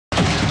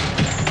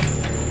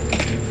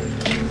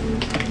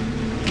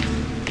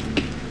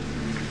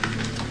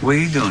What are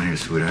you doing here,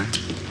 sweetheart?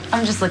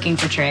 I'm just looking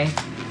for Trey.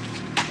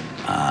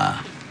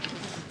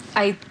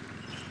 I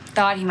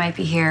thought he might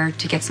be here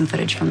to get some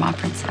footage from Ma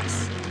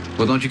Princess.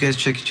 Well, don't you guys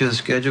check each other's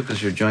schedule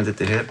because you're joined at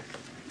the hip?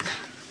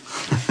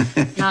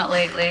 Not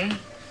lately.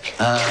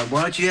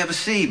 Why don't you have a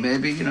seat?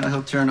 Maybe,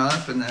 he'll turn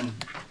up and then,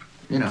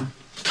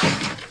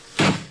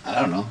 I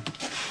don't know.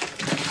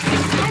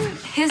 I'm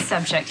his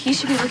subject. He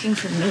should be looking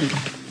for me.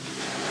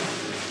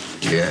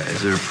 Yeah,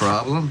 is there a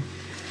problem?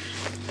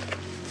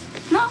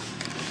 No,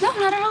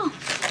 not at all.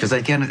 Because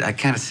I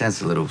kind of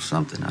sense a little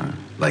something. I don't know.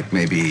 Like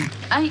maybe.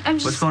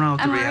 What's going on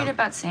with the reality? I'm worried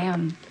about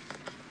Sam.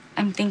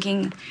 I'm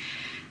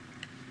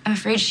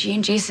afraid she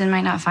and Jason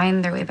might not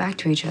find their way back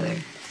to each other.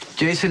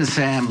 Jason and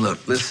Sam,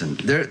 look, listen,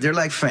 they're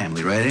like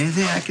family, right?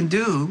 Anything I can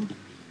do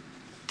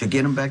to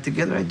get them back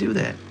together, I do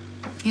that.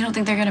 You don't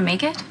think they're gonna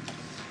make it?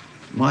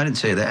 Well, I didn't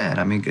say that.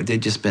 I mean, they've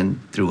just been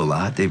through a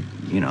lot. They've,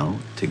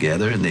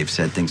 together, and they've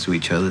said things to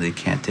each other they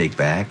can't take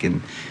back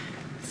and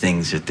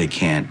things that they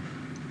can't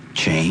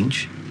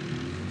change.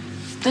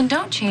 Then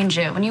don't change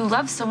it. When you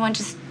love someone,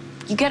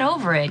 you get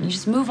over it and you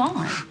just move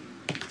on.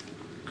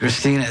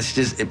 Kristina, it's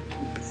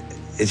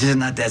just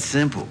not that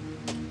simple.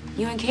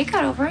 You and Kate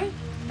got over it?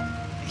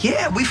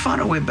 Yeah, we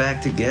found our way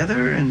back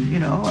together, and,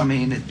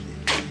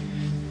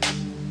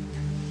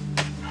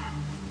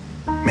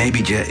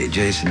 maybe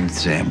Jason and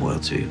Sam will,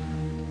 too.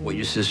 What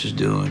your sister's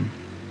doing,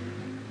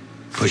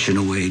 pushing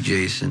away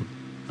Jason,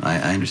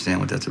 I understand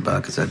what that's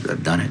about, because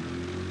I've done it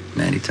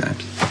many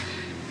times.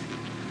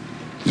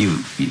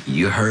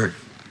 You hurt,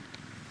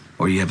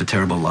 or you have a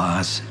terrible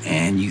loss,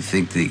 and you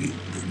think the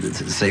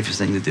safest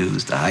thing to do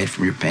is to hide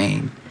from your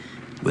pain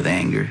with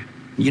anger.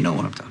 You know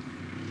what I'm talking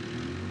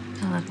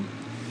about. I love you.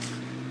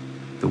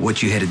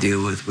 What you had to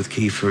deal with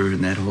Kiefer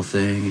and that whole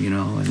thing,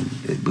 and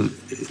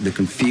the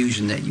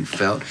confusion that you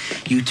felt.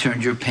 You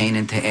turned your pain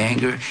into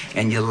anger,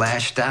 and you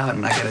lashed out,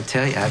 and I gotta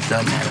tell you, I've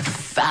done that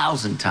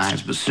 1,000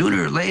 times, but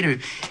sooner or later,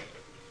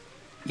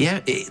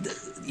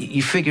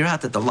 you figure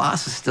out that the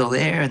loss is still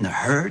there, and the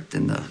hurt,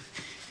 and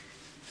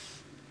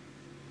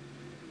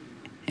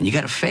you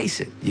gotta face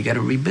it. You gotta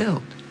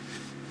rebuild.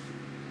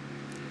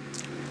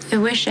 I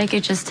wish I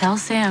could just tell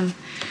Sam.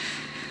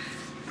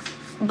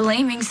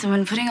 Blaming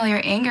someone, putting all your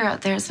anger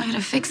out there, it's not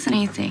gonna fix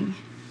anything.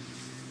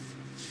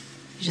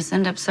 You just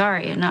end up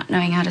sorry and not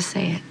knowing how to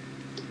say it.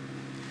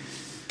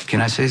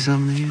 Can I say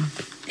something to you?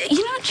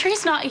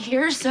 Trey's not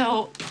here,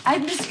 so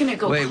I'm just gonna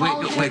go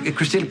call him. Wait,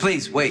 Kristina,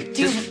 please, wait.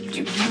 Do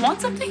you want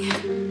something?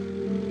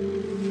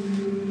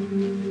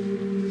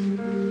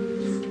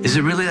 Is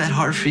it really that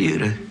hard for you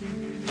to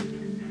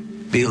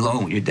be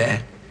alone with your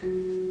dad? I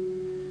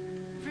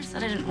never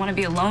said I didn't want to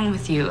be alone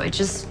with you. I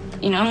just,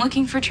 I'm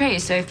looking for Trey,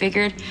 so I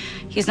figured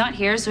he's not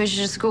here, so I should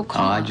just go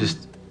call him.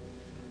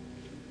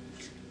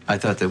 I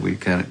thought that we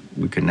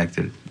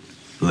connected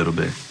a little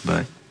bit,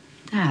 but...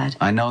 Dad.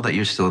 I know that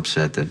you're still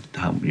upset that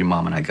how your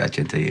mom and I got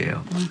you into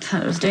Yale. I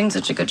thought I was doing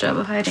such a good job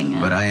of hiding it.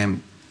 But I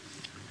am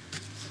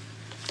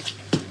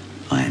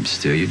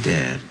still your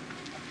dad.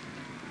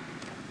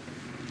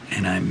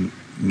 And I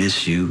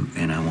miss you,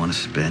 and I want to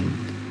spend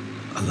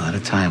a lot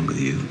of time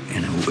with you,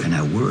 and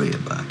I worry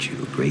about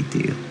you a great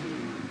deal.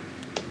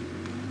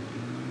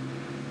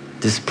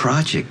 This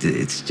project,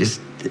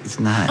 it's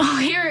not... Oh,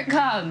 here it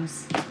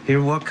comes.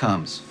 Here what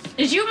comes?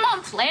 Did you and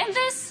Mom plan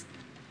this?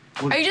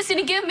 Are you just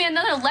gonna give me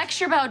another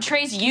lecture about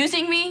Trey's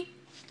using me?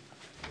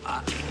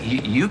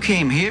 You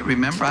came here,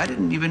 remember? I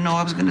didn't even know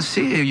I was gonna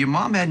see you. Your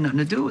mom had nothing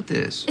to do with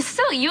this.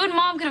 Still, you and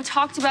Mom could have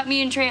talked about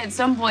me and Trey at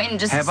some point and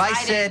just Have I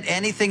said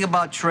anything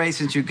about Trey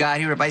since you got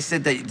here? Have I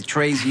said that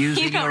Trey's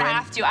using you You don't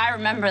have to. I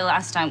remember the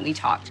last time we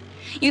talked.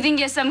 You think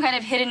he has some kind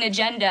of hidden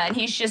agenda and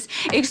he's just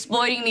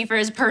exploiting me for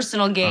his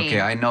personal gain. Okay,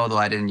 I know, though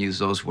I didn't use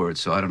those words,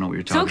 so I don't know what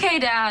you're talking about. It's okay,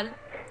 Dad.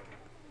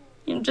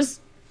 I'm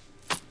just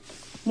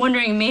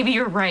wondering, maybe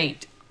you're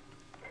right.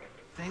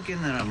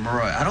 Thinking that I'm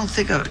right. I don't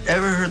think I've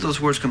ever heard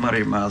those words come out of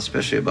your mouth,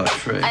 especially about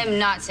Trey. I'm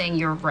not saying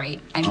you're right.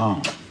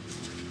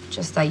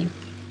 Just that you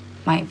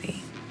might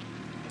be.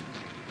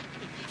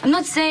 I'm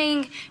not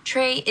saying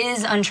Trey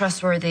is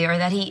untrustworthy or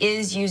that he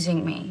is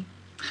using me.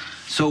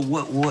 So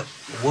what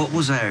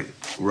was I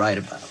right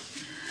about?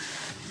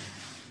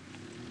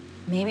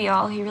 Maybe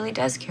all he really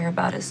does care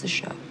about is the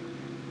show.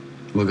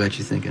 What got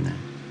you thinking that?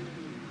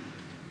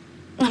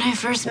 When I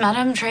first met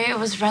him, Trey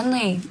was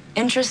friendly,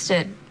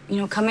 interested.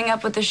 Coming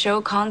up with the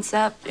show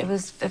concept, it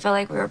felt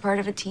like we were part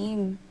of a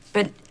team.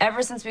 But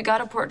ever since we got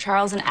to Port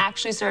Charles and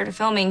actually started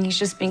filming, he's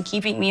just been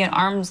keeping me at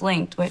arm's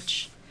length,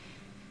 which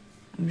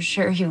I'm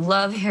sure you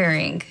love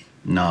hearing.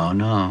 No,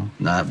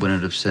 not when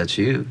it upsets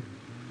you.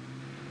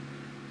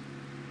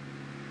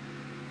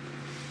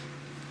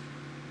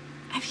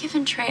 I've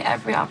given Trey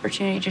every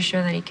opportunity to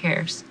show that he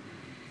cares.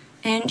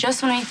 And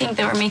just when I think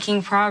that we're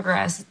making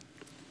progress,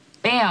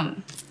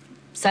 bam.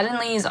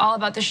 Suddenly, he's all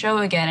about the show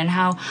again and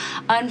how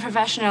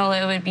unprofessional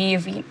it would be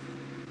if we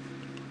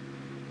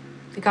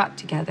got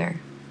together.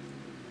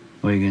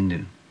 What are you gonna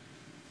do?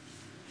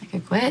 I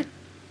could quit.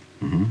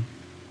 Mm-hmm.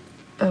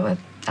 But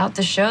without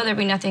the show, there'd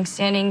be nothing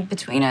standing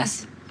between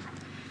us.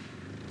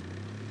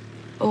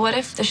 But what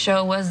if the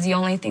show was the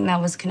only thing that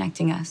was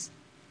connecting us?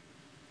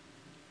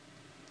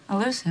 I'll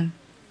lose him.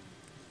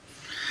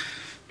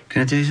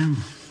 Can I tell you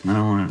something? I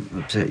don't want to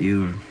upset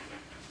you or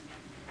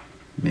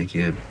make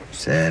you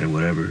sad or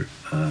whatever,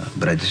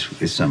 but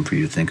it's something for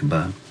you to think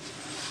about.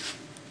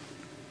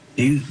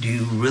 Do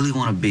you really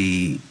want to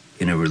be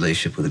in a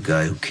relationship with a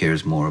guy who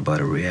cares more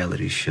about a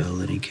reality show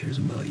than he cares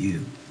about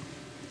you?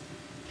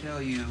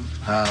 Tell you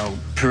how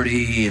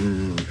pretty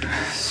and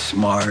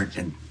smart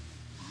and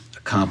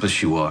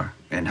accomplished you are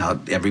and how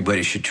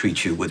everybody should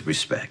treat you with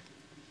respect.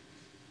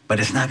 But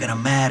it's not gonna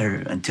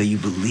matter until you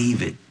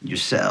believe it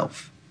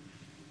yourself.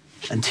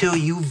 Until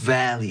you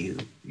value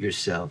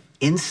yourself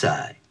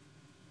inside.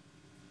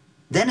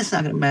 Then it's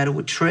not gonna matter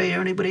what Trey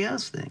or anybody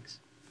else thinks.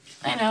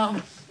 I know.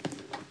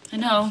 I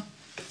know.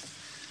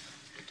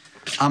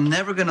 I'm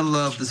never gonna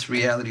love this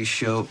reality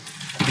show,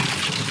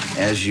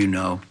 as you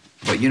know.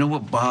 But you know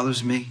what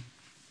bothers me?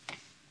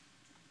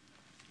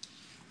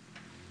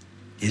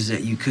 Is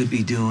that you could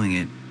be doing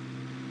it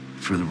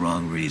for the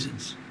wrong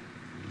reasons.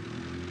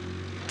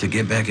 To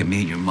get back at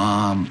me and your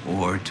mom,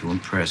 or to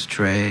impress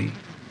Trey.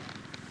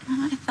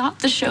 I thought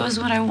the show was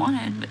what I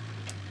wanted, but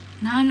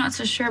now I'm not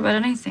so sure about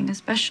anything,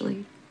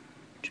 especially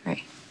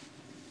Trey.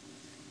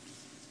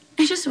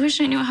 I just wish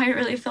I knew how you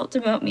really felt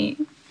about me.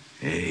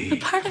 Hey.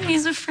 But part of me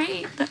is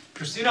afraid that...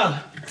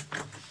 Kristina!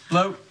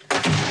 Hello?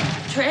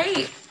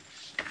 Trey!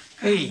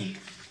 Hey.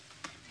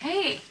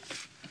 Hey!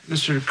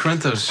 Mr.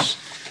 Corinthos.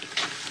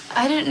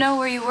 I didn't know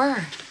where you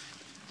were.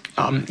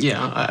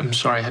 Yeah, I'm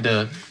sorry. I had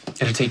to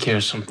take care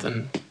of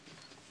something.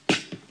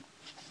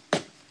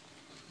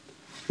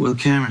 Where are the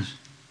cameras?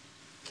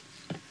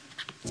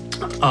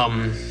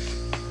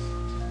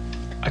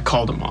 I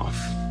called him off.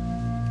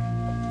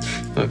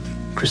 Look,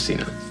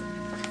 Kristina,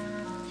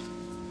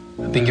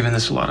 I've been giving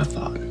this a lot of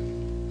thought.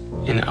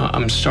 And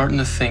I'm starting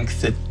to think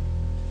that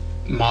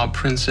Mob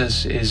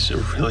Princess is a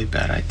really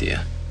bad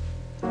idea.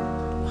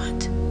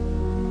 What?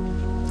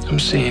 I'm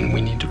saying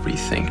we need to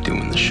rethink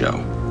doing the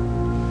show.